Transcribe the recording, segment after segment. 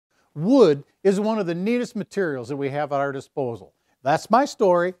Wood is one of the neatest materials that we have at our disposal. That's my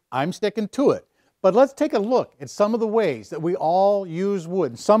story. I'm sticking to it. But let's take a look at some of the ways that we all use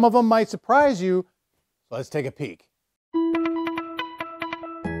wood. Some of them might surprise you. So let's take a peek.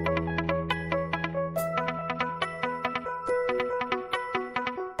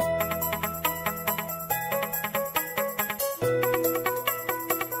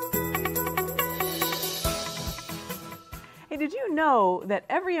 Hey, did you know that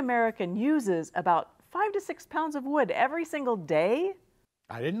every American uses about 5 to 6 pounds of wood every single day?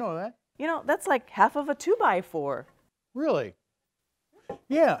 I didn't know that. You know, that's like half of a 2x4. Really?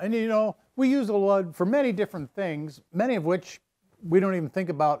 Yeah, and you know, we use the wood for many different things, many of which we don't even think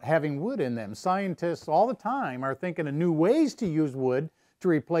about having wood in them. Scientists all the time are thinking of new ways to use wood to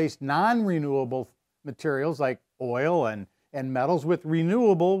replace non-renewable materials like oil and metals with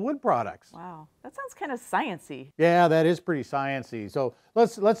renewable wood products. Wow, that sounds kind of sciencey. Yeah, that is pretty sciencey. So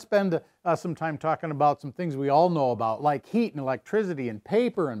let's spend some time talking about some things we all know about, like heat and electricity and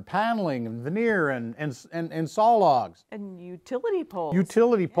paper and paneling and veneer and saw logs. And utility poles.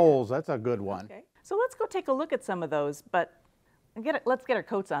 Utility poles, that's a good one. Okay, so let's go take a look at some of those, but let's get our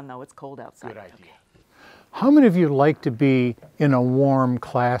coats on though, it's cold outside. Good idea. Okay. How many of you like to be in a warm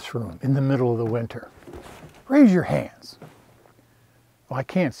classroom in the middle of the winter? Raise your hands. Well, I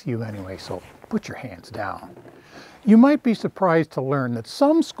can't see you anyway, so put your hands down. You might be surprised to learn that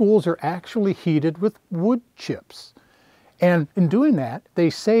some schools are actually heated with wood chips. And in doing that, they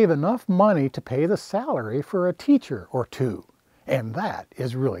save enough money to pay the salary for a teacher or two. And that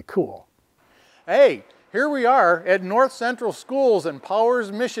is really cool. Hey, here we are at North Central Schools in Powers,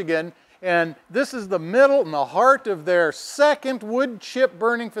 Michigan, and this is the middle and the heart of their second wood chip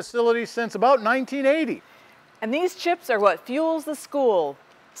burning facility since about 1980. And these chips are what fuels the school.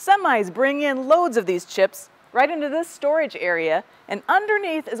 Semis bring in loads of these chips right into this storage area, and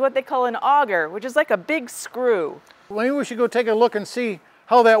underneath is what they call an auger, which is like a big screw. Maybe we should go take a look and see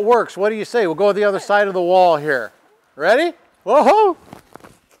how that works. What do you say? We'll go to the other side of the wall here. Ready? Whoa-ho!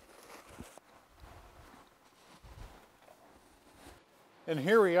 And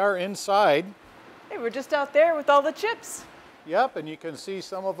here we are inside. Hey, we're just out there with all the chips. Yep, and you can see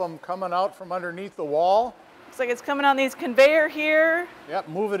some of them coming out from underneath the wall. Looks like it's coming on these conveyor here. Yep,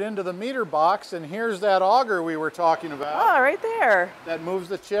 move it into the meter box, and here's that auger we were talking about. Oh, right there. That moves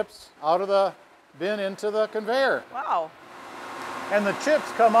the chips out of the bin into the conveyor. Wow. And the chips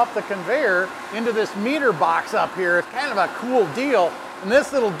come up the conveyor into this meter box up here. It's kind of a cool deal. And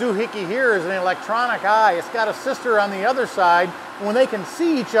this little doohickey here is an electronic eye. It's got a sister on the other side. And when they can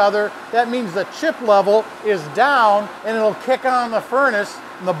see each other, that means the chip level is down, and it'll kick on the furnace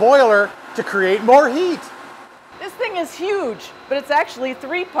and the boiler to create more heat. This thing is huge, but it's actually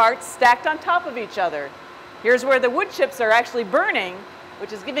 3 parts stacked on top of each other. Here's where the wood chips are actually burning,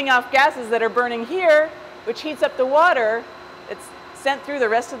 which is giving off gases that are burning here, which heats up the water that's sent through the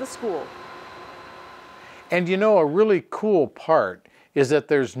rest of the school. And you know, a really cool part is that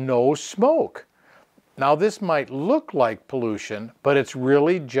there's no smoke. Now this might look like pollution, but it's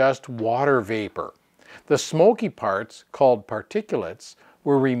really just water vapor. The smoky parts, called particulates,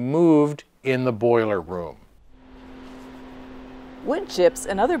 were removed in the boiler room. Wood chips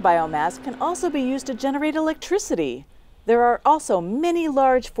and other biomass can also be used to generate electricity. There are also many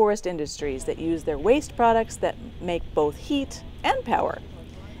large forest industries that use their waste products that make both heat and power.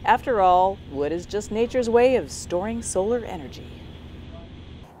 After all, wood is just nature's way of storing solar energy.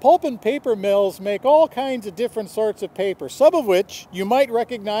 Pulp and paper mills make all kinds of different sorts of paper, some of which you might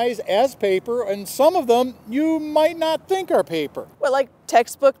recognize as paper, and some of them you might not think are paper. Well, like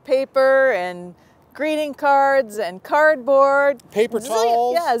textbook paper and greeting cards and cardboard. Paper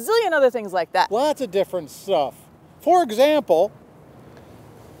towels. Yeah, a zillion other things like that. Lots of different stuff. For example,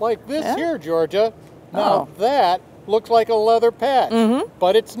 like this here, Georgia. Now that looks like a leather patch,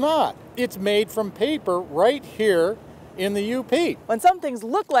 but it's not. It's made from paper right here in the UP. When some things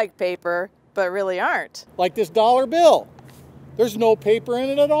look like paper, but really aren't. Like this dollar bill. There's no paper in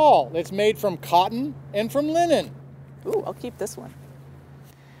it at all. It's made from cotton and from linen. Ooh, I'll keep this one.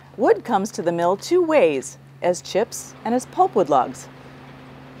 Wood comes to the mill 2 ways, as chips and as pulpwood logs.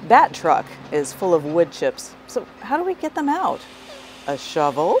 That truck is full of wood chips, so how do we get them out? A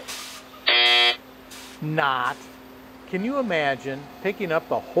shovel? Not. Can you imagine picking up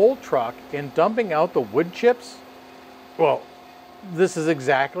the whole truck and dumping out the wood chips? Well, this is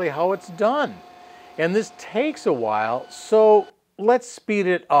exactly how it's done. And this takes a while, so let's speed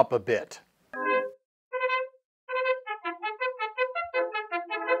it up a bit.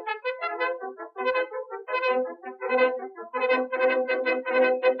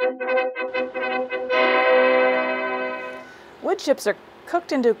 Wood chips are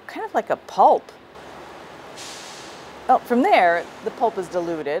cooked into kind of like a pulp. Well, from there, the pulp is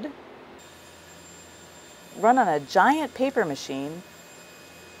diluted, run on a giant paper machine,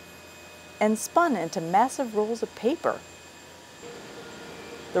 and spun into massive rolls of paper.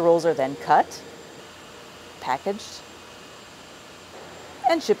 The rolls are then cut, packaged,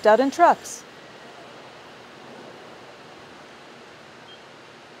 and shipped out in trucks.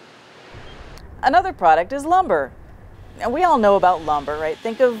 Another product is lumber. Now, we all know about lumber, right?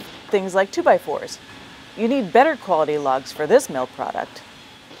 Think of things like 2x4s. You need better quality logs for this mill product.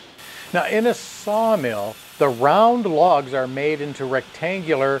 Now, in a sawmill, the round logs are made into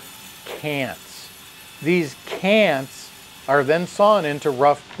rectangular cants. These cants are then sawn into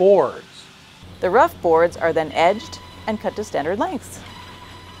rough boards. The rough boards are then edged and cut to standard lengths.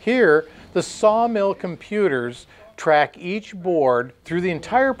 Here, the sawmill computers track each board through the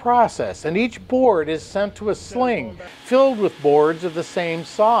entire process, and each board is sent to a sling filled with boards of the same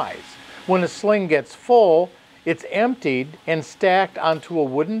size. When a sling gets full, it's emptied and stacked onto a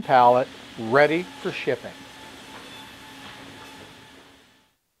wooden pallet, ready for shipping.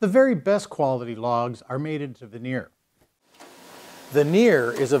 The very best quality logs are made into veneer.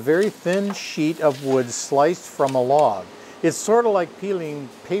 Veneer is a very thin sheet of wood sliced from a log. It's sort of like peeling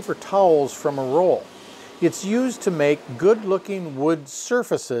paper towels from a roll. It's used to make good-looking wood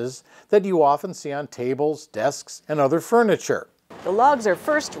surfaces that you often see on tables, desks, and other furniture. The logs are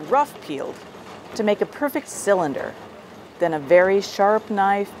first rough peeled to make a perfect cylinder. Then a very sharp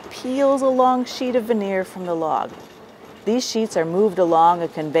knife peels a long sheet of veneer from the log. These sheets are moved along a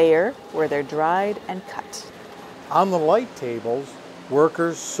conveyor where they're dried and cut. On the light tables,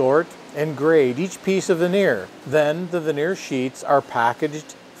 workers sort and grade each piece of veneer. Then the veneer sheets are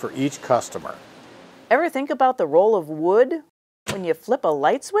packaged for each customer. Ever think about the role of wood? When you flip a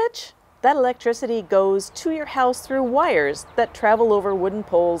light switch, that electricity goes to your house through wires that travel over wooden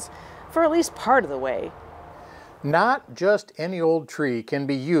poles for at least part of the way. Not just any old tree can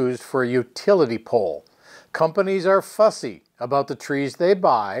be used for a utility pole. Companies are fussy about the trees they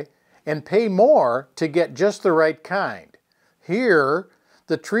buy and pay more to get just the right kind. Here,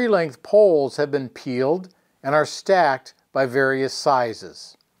 the tree length poles have been peeled and are stacked by various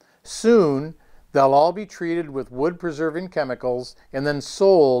sizes. Soon, they'll all be treated with wood-preserving chemicals and then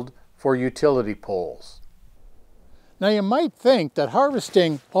sold for utility poles. Now, you might think that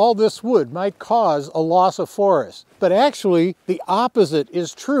harvesting all this wood might cause a loss of forest, but actually the opposite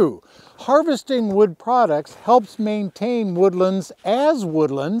is true. Harvesting wood products helps maintain woodlands as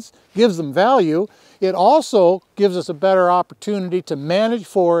woodlands, gives them value. It also gives us a better opportunity to manage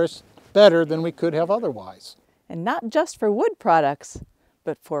forests better than we could have otherwise. And not just for wood products,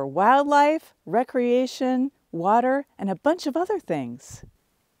 but for wildlife, recreation, water, and a bunch of other things.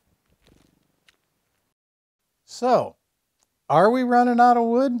 So, are we running out of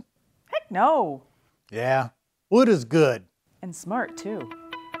wood? Heck no! Yeah, wood is good. And smart too.